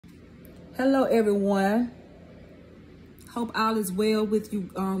Hello everyone. Hope all is well with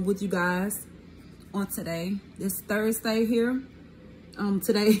you guys on today. It's Thursday here.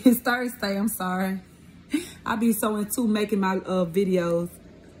 Today is Thursday, I'm sorry. I be so into making my videos.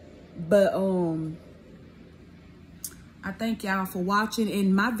 But I thank y'all for watching,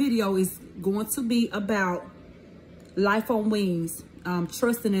 and my video is going to be about life on wings,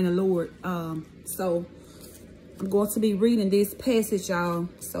 trusting in the Lord. So I'm going to be reading this passage, y'all.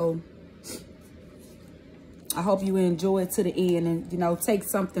 So I hope you enjoy it to the end and, you know, take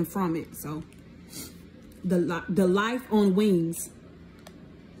something from it. So the life on wings.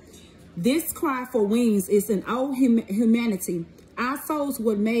 This cry for wings is an old humanity. Our souls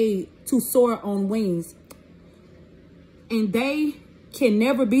were made to soar on wings, and they can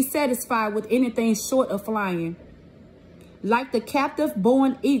never be satisfied with anything short of flying. Like the captive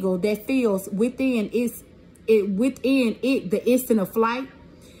born eagle that feels within it the instant of flight,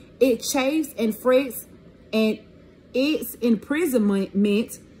 it chafes and frets and its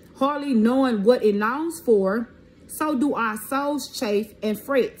imprisonment, hardly knowing what it longs for. So do our souls chafe and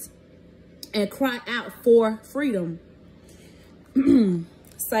fret and cry out for freedom.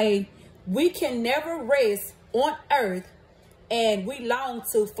 Say, we can never rest on earth, and we long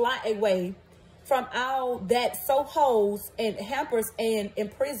to fly away from all that so holds and hampers and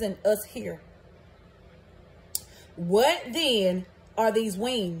imprison us here. What then are these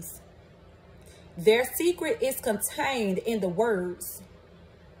wings? Their secret is contained in the words.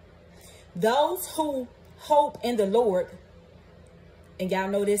 Those who hope in the Lord, and y'all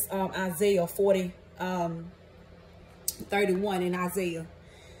know this, Isaiah 31 in Isaiah.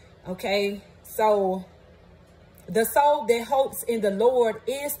 Okay, so the soul that hopes in the Lord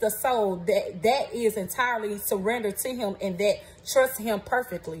is the soul that is entirely surrendered to him and that trusts him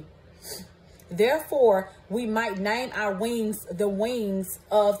perfectly. Therefore, we might name our wings the wings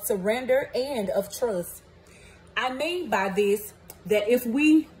of surrender and of trust. I mean by this that if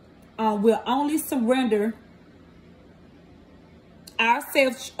we will only surrender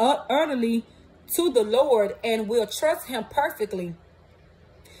ourselves utterly to the Lord and will trust him perfectly,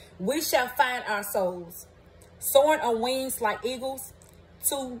 we shall find our souls soaring on wings like eagles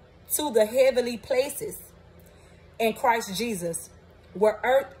to the heavenly places in Christ Jesus, where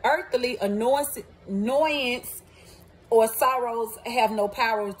earthly annoyance or sorrows have no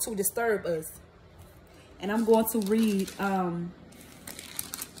power to disturb us. And I'm going to read out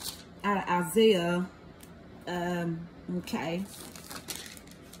of Isaiah. Okay.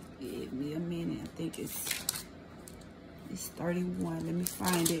 Give me a minute. I think it's 31. Let me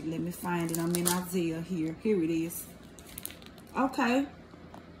find it. I'm in Isaiah here. Here it is. Okay.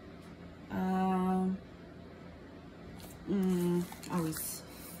 Oh, it's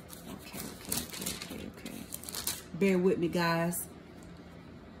okay. Bear with me, guys.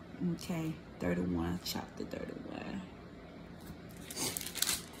 Okay, 31, chapter 31.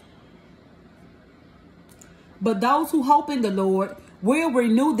 But those who hope in the Lord will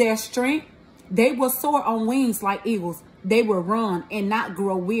renew their strength. They will soar on wings like eagles. They will run and not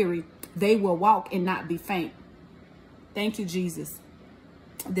grow weary. They will walk and not be faint. Thank you, Jesus.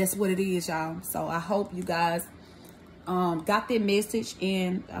 That's what it is, y'all. So I hope you guys got that message,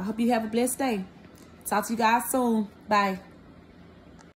 and I hope you have a blessed day. Talk to you guys soon. Bye.